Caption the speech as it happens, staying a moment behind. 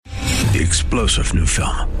The explosive new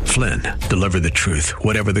film, Flynn, deliver the truth,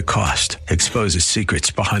 whatever the cost, exposes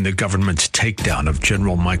secrets behind the government's takedown of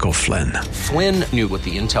General Michael Flynn. Flynn knew what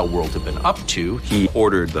the intel world had been up to. He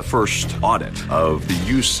ordered the first audit of the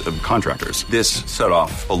use of contractors. This set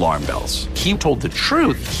off alarm bells. He told the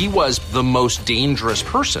truth. He was the most dangerous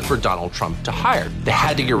person for Donald Trump to hire. They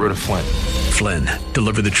had to get rid of Flynn. Flynn,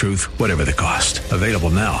 deliver the truth, whatever the cost. Available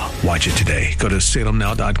now. Watch it today. Go to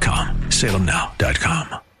salemnow.com.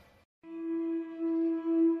 salemnow.com.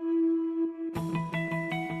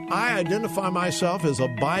 I identify myself as a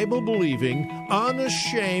Bible-believing,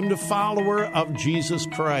 unashamed follower of Jesus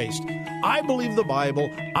Christ. I believe the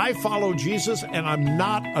Bible, I follow Jesus, and I'm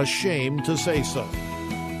not ashamed to say so.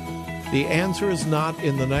 The answer is not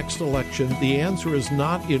in the next election. The answer is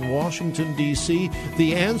not in Washington, D.C.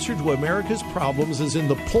 The answer to America's problems is in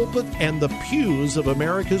the pulpit and the pews of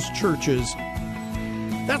America's churches.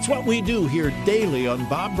 That's what we do here daily on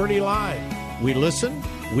Bob Burney Live. We listen,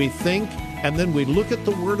 we think, and then we look at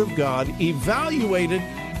the Word of God, evaluate it,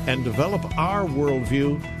 and develop our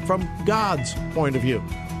worldview from God's point of view.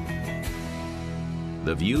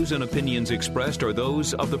 The views and opinions expressed are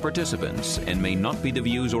those of the participants and may not be the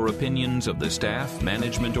views or opinions of the staff,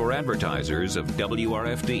 management, or advertisers of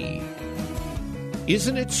WRFD.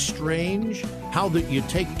 Isn't it strange how that you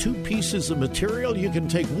take two pieces of material, you can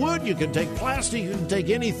take wood, you can take plastic, you can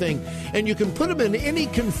take anything, and you can put them in any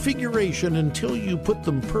configuration until you put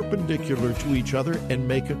them perpendicular to each other and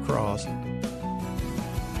make a cross.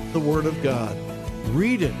 The Word of God.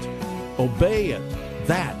 Read it. Obey it.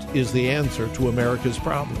 That is the answer to America's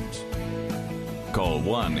problems. Call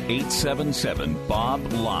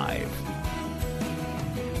 1-877-BOB-LIVE.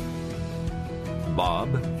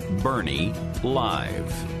 Bob Burney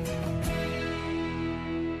Live.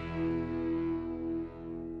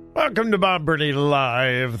 Welcome to Bob Burney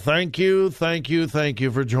Live. Thank you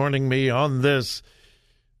for joining me on this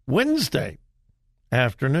Wednesday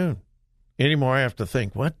afternoon. Anymore, I have to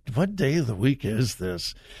think, what day of the week is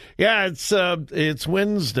this? Yeah, it's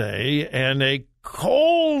Wednesday, and a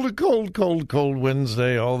cold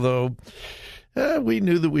Wednesday, although we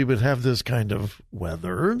knew that we would have this kind of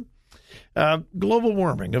weather. Global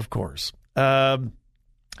warming, of course.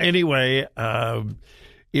 Anyway,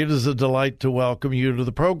 it is a delight to welcome you to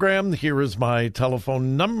the program. Here is my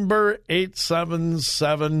telephone number,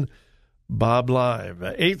 877-BOB Live,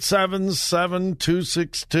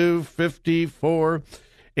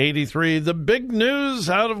 877-262-5483. The big news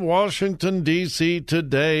out of Washington, D.C.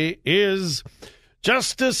 today is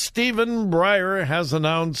Justice Stephen Breyer has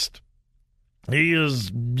announced he is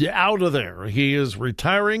out of there. He is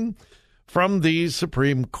retiring from the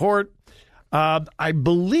Supreme Court. I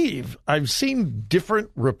believe I've seen different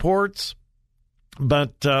reports,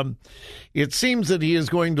 but it seems that he is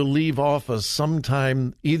going to leave office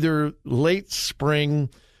sometime either late spring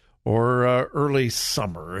or early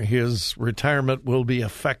summer. His retirement will be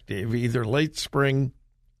effective either late spring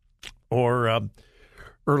or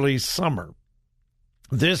early summer.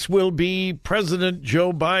 This will be President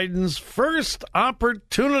Joe Biden's first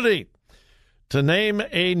opportunity to name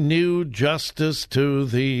a new justice to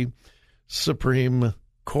the Supreme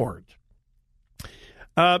Court.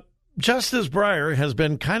 Justice Breyer has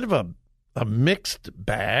been kind of a mixed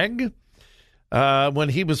bag. When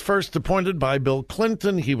he was first appointed by Bill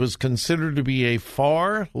Clinton, he was considered to be a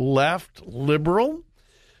far-left liberal.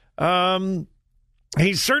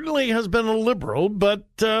 He certainly has been a liberal, but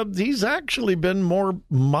he's actually been more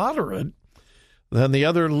moderate than the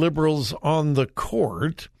other liberals on the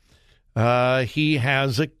court. He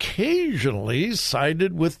has occasionally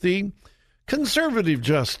sided with the conservative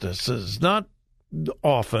justices, not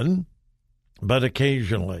often, but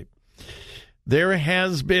occasionally. There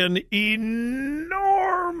has been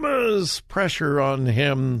enormous pressure on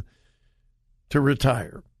him to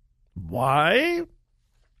retire. Why?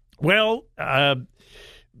 Well,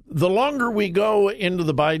 the longer we go into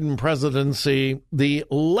the Biden presidency, the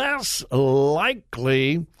less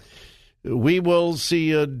likely we will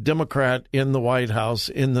see a Democrat in the White House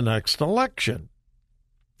in the next election.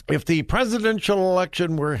 If the presidential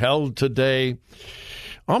election were held today,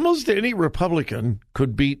 almost any Republican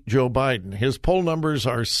could beat Joe Biden. His poll numbers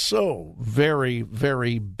are so very,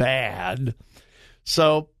 very bad.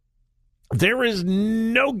 So there is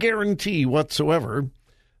no guarantee whatsoever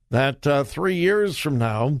that 3 years from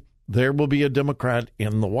now, there will be a Democrat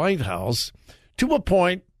in the White House to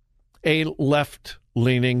appoint a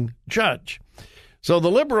left-leaning judge. So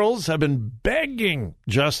the liberals have been begging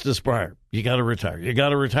Justice Breyer, you got to retire, you got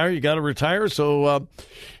to retire, you got to retire, so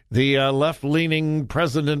the left-leaning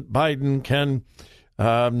President Biden can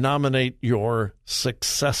nominate your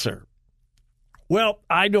successor. Well,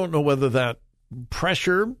 I don't know whether that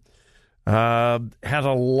pressure had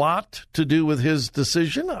a lot to do with his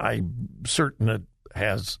decision. I'm certain it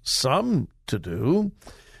has some to do.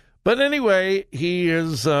 But anyway, he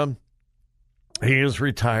is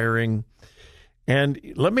retiring. And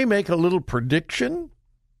let me make a little prediction.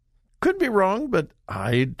 Could be wrong, but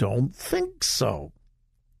I don't think so.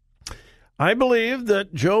 I believe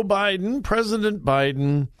that Joe Biden, President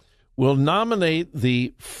Biden, will nominate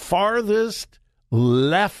the farthest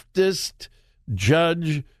leftist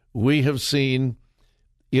judge we have seen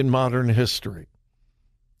in modern history.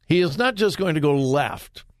 He is not just going to go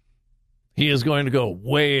left. He is going to go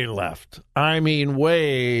way left. I mean,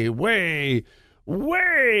 way, way,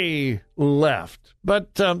 way left.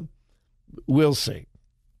 But we'll see.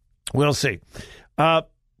 We'll see.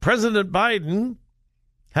 President Biden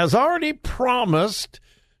has already promised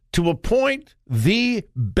to appoint the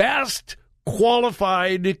best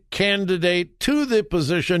qualified candidate to the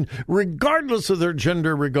position, regardless of their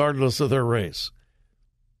gender, regardless of their race.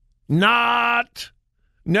 No.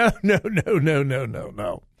 The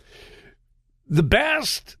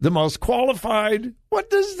best, the most qualified, what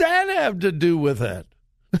does that have to do with it?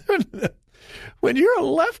 When you're a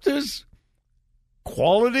leftist,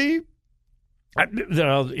 quality?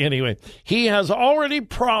 Anyway, he has already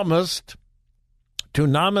promised to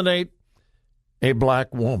nominate a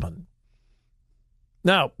black woman.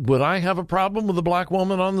 Now, would I have a problem with a black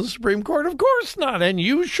woman on the Supreme Court? Of course not, and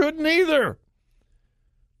you shouldn't either.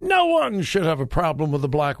 No one should have a problem with a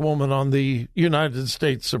black woman on the United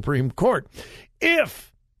States Supreme Court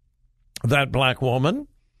if that black woman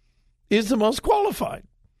is the most qualified.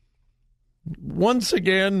 Once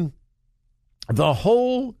again, the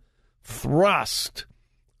whole thrust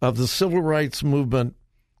of the civil rights movement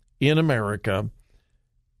in America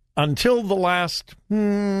until the last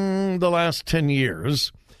 10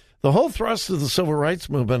 years, the whole thrust of the civil rights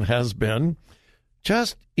movement has been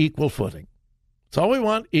just equal footing. That's all we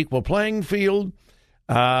want, equal playing field.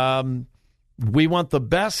 We want the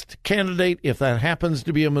best candidate. If that happens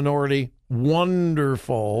to be a minority,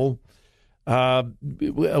 wonderful.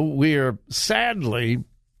 We are sadly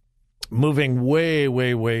moving way,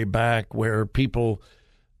 way, way back where people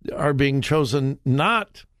are being chosen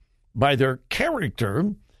not by their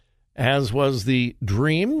character, as was the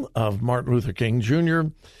dream of Martin Luther King Jr.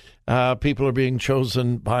 People are being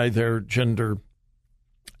chosen by their gender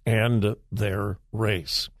and their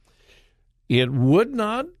race. It would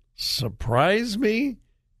not surprise me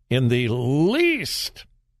in the least,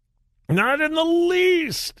 not in the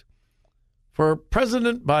least, for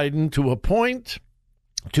President Biden to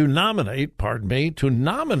nominate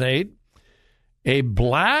a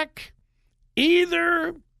black,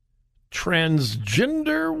 either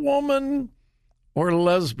transgender woman or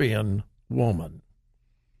lesbian woman.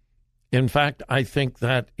 In fact, I think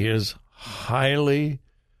that is highly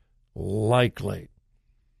likely.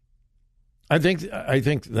 I think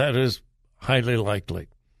that is highly likely.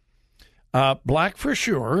 Black for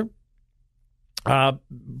sure,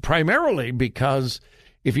 primarily because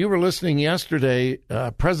if you were listening yesterday,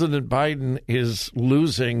 President Biden is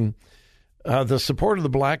losing the support of the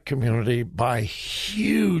black community by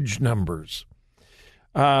huge numbers.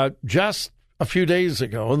 Just a few days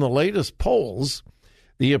ago, in the latest polls,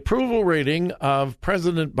 the approval rating of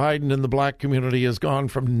President Biden in the black community has gone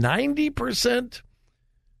from 90%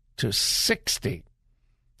 to 60%.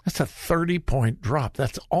 That's a 30-point drop.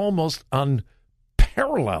 That's almost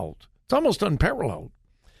unparalleled. It's almost unparalleled.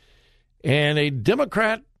 And a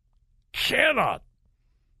Democrat cannot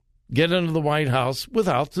get into the White House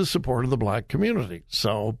without the support of the black community.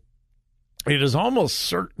 So it is almost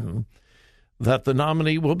certain that the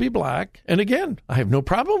nominee will be black. And again, I have no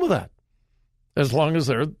problem with that, as long as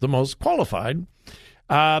they're the most qualified.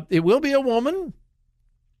 It will be a woman,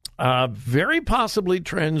 very possibly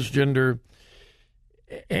transgender,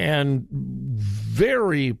 and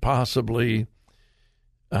very possibly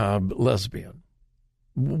lesbian.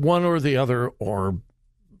 One or the other, or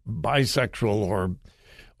bisexual,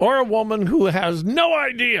 or a woman who has no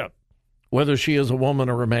idea whether she is a woman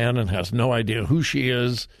or a man and has no idea who she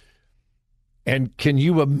is. And can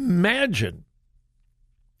you imagine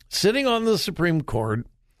sitting on the Supreme Court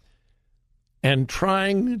and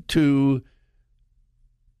trying to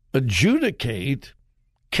adjudicate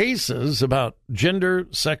cases about gender,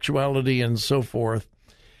 sexuality, and so forth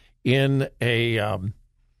in an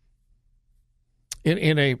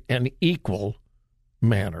equal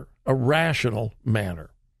manner, a rational manner?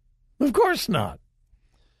 Of course not.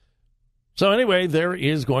 So anyway, there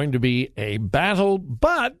is going to be a battle,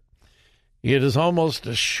 but it is almost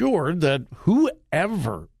assured that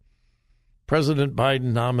whoever President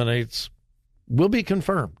Biden nominates will be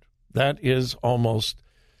confirmed. That is almost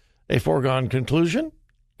a foregone conclusion,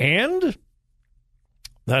 and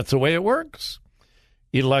that's the way it works.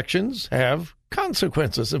 Elections have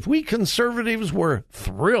consequences. If we conservatives were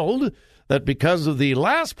thrilled that because of the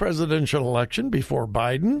last presidential election before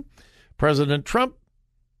Biden, President Trump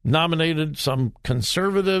nominated some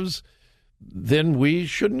conservatives, then we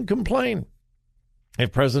shouldn't complain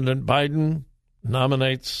if President Biden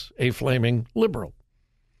nominates a flaming liberal.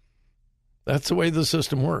 That's the way the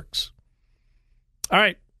system works. All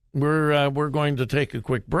right, we're going to take a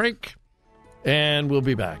quick break, and we'll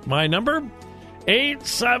be back. My number,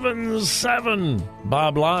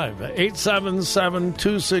 877-BOB-LIVE,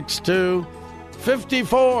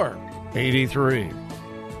 877-262-5483.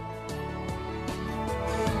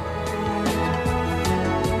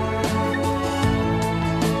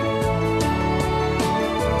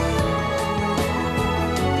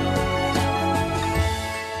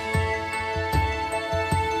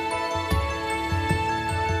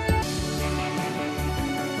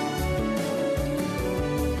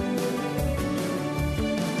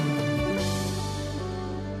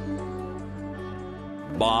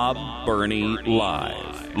 Bob Burney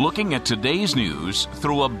Live. Looking at today's news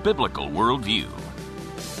through a biblical worldview.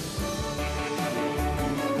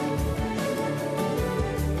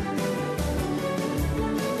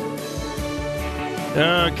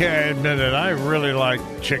 Okay, I admit it. I really like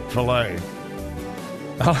Chick-fil-A.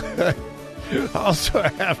 Also, I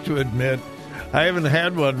have to admit, I haven't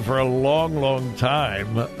had one for a long, long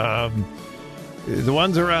time. The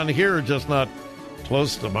ones around here are just not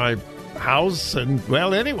close to my house. And,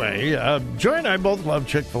 well, anyway, Joy and I both love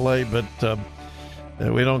Chick-fil-A, but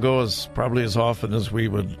we don't go probably as often as we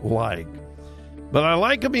would like. But I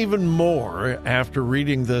like them even more after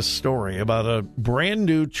reading this story about a brand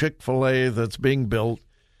new Chick-fil-A that's being built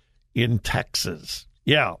in Texas.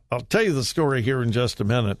 Yeah, I'll tell you the story here in just a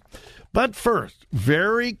minute. But first,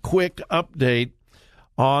 very quick update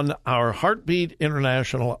on our Heartbeat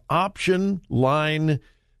International Option Line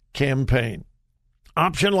campaign.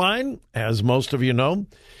 Option Line, as most of you know,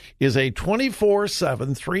 is a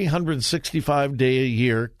 24/7,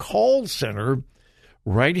 365-day-a-year call center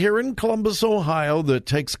right here in Columbus, Ohio, that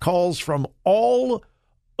takes calls from all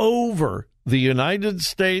over the United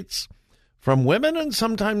States, from women and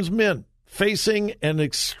sometimes men facing an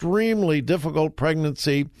extremely difficult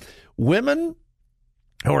pregnancy, women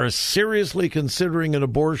who are seriously considering an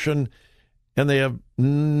abortion, and they have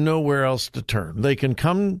nowhere else to turn. They can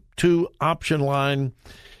come to Option Line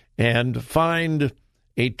and find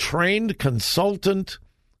a trained consultant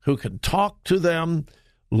who can talk to them,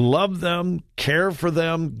 love them, care for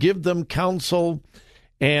them, give them counsel,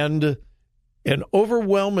 and an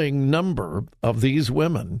overwhelming number of these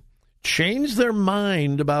women change their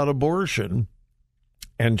mind about abortion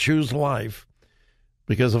and choose life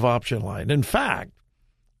because of Option Line. In fact,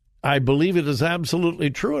 I believe it is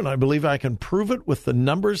absolutely true, and I believe I can prove it with the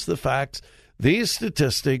numbers, the facts, these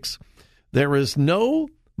statistics. There is no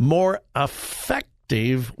more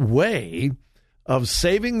effective way of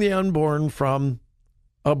saving the unborn from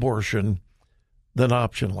abortion than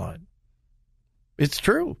Option Line. It's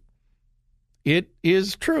true. It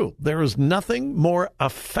is true. There is nothing more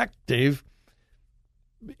effective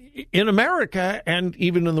in America and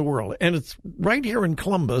even in the world. And it's right here in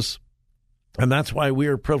Columbus, and that's why we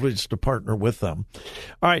are privileged to partner with them.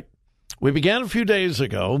 All right. We began a few days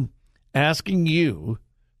ago asking you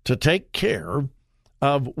to take care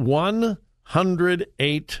of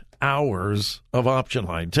 108 hours of Option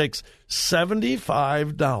Line. It takes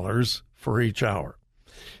 $75 for each hour.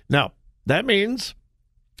 Now, that means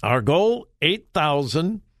our goal,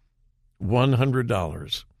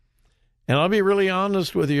 $8,100. And I'll be really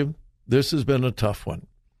honest with you, this has been a tough one.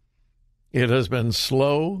 It has been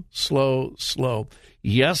slow.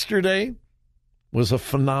 Yesterday was a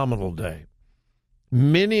phenomenal day.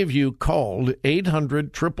 Many of you called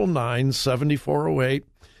 800-999-7408.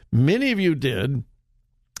 Many of you did.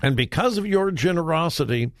 And because of your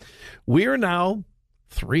generosity, we are now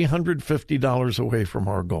 $350 away from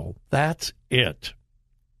our goal. That's it.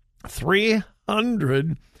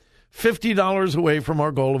 $350 away from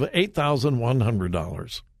our goal of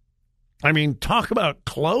 $8,100. I mean, talk about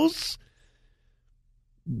close.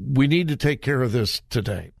 We need to take care of this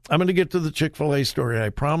today. I'm going to get to the Chick-fil-A story, I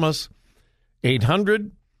promise.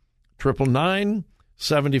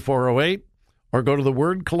 800-999-7408 or go to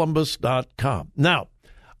thewordcolumbus.com. Now,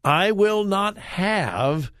 I will not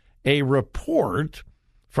have a report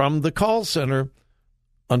from the call center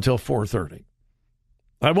until 4:30.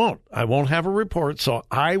 I won't have a report, so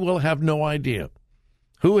I will have no idea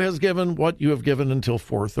who has given what you have given until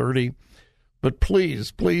 4:30. But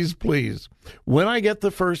please, please, please, when I get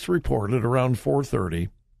the first report at around 4:30,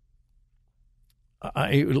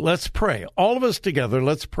 let's pray. All of us together,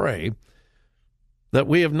 let's pray that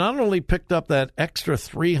we have not only picked up that extra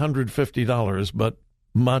 $350, but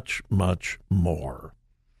much, much more.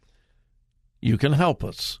 You can help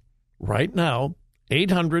us right now,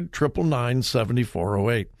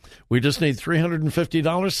 800-999-7408. We just need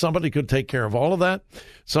 $350. Somebody could take care of all of that.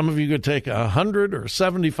 Some of you could take $100 or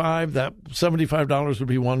 $75. That $75 would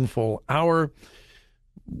be one full hour.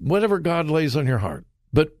 Whatever God lays on your heart.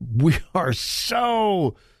 But we are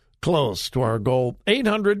so close to our goal.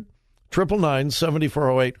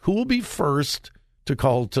 800-999-7408. Who will be first to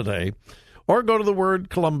call today? Or go to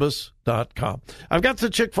thewordcolumbus.com. I've got the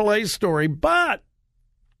Chick-fil-A story, but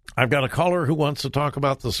I've got a caller who wants to talk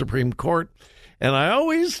about the Supreme Court, and I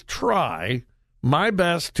always try my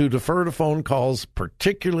best to defer to phone calls,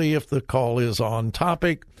 particularly if the call is on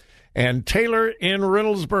topic. And Taylor in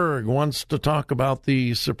Reynoldsburg wants to talk about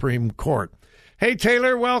the Supreme Court. Hey,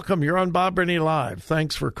 Taylor, welcome. You're on Bob Burney Live.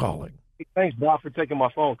 Thanks for calling. Thanks, Bob, for taking my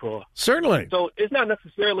phone call. Certainly. So it's not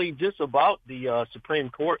necessarily just about the Supreme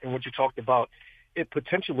Court and what you talked about, it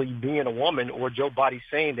potentially being a woman or Joe Biden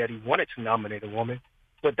saying that he wanted to nominate a woman.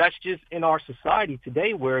 But that's just in our society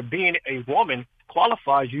today where being a woman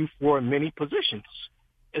qualifies you for many positions.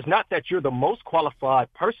 It's not that you're the most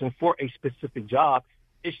qualified person for a specific job.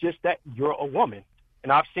 It's just that you're a woman.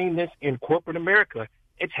 And I've seen this in corporate America.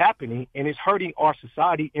 It's happening, and it's hurting our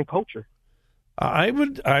society and culture. I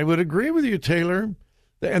would agree with you, Taylor.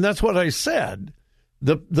 And that's what I said.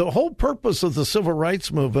 The whole purpose of the civil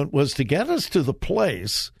rights movement was to get us to the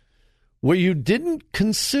place where you didn't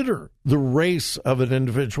consider the race of an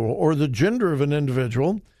individual or the gender of an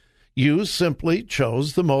individual. You simply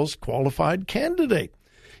chose the most qualified candidate.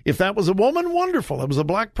 If that was a woman, wonderful. If it was a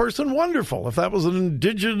black person, wonderful. If that was an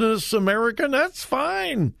indigenous American, that's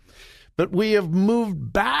fine. But we have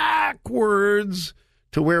moved backwards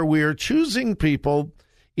to where we are choosing people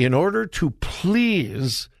in order to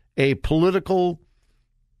please a political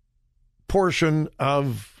portion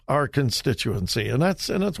of our constituency, and that's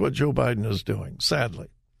what Joe Biden is doing, sadly.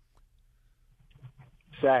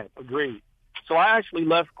 Sad, agreed. So I actually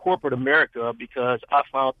left corporate America because I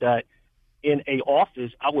found that in a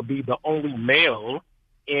office I would be the only male,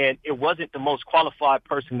 and it wasn't the most qualified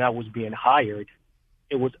person that was being hired.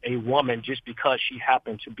 It was a woman just because she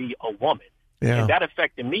happened to be a woman. Yeah. And that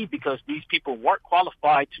affected me because these people weren't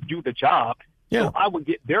qualified to do the job, so I would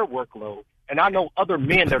get their workload. And I know other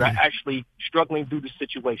men that are actually struggling through the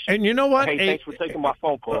situation. And you know what? Hey, thanks for taking my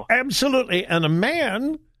phone call. Absolutely. And a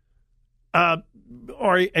man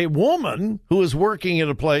or a woman who is working at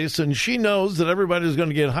a place and she knows that everybody's going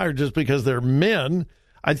to get hired just because they're men,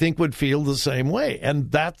 I think would feel the same way.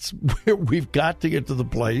 And that's where we've got to get to the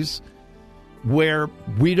place where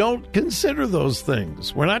we don't consider those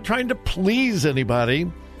things. We're not trying to please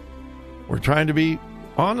anybody. We're trying to be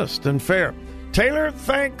honest and fair. Taylor,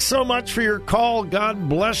 thanks so much for your call. God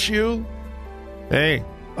bless you. Hey,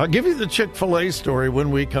 I'll give you the Chick-fil-A story when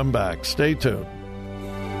we come back. Stay tuned.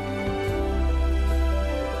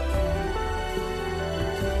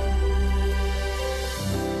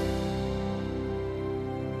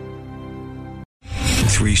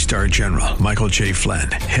 Three-star General Michael J.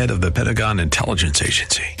 Flynn, head of the Pentagon Intelligence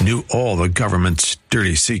Agency, knew all the government's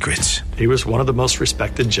dirty secrets. He was one of the most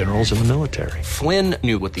respected generals in the military. Flynn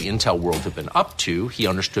knew what the intel world had been up to. He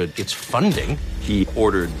understood its funding. He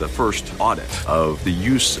ordered the first audit of the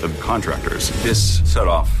use of contractors. This set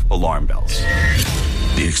off alarm bells.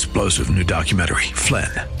 The explosive new documentary, Flynn,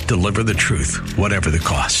 Deliver the Truth, Whatever the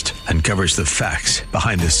Cost, uncovers the facts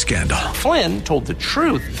behind this scandal. Flynn told the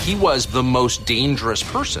truth. He was the most dangerous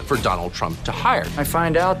person for Donald Trump to hire. I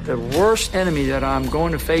find out the worst enemy that I'm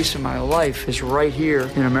going to face in my life is right here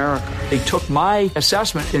in America. They took my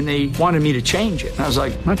assessment and they wanted me to change it. And I was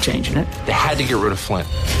like, I'm not changing it. They had to get rid of Flynn.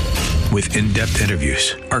 With in-depth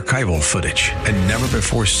interviews, archival footage, and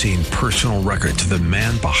never-before-seen personal records of the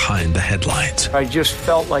man behind the headlines. I just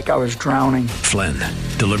felt like I was drowning. Flynn,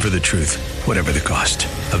 Deliver the Truth, Whatever the Cost.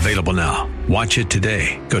 Available now. Watch it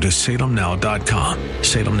today. Go to salemnow.com.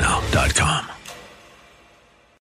 salemnow.com.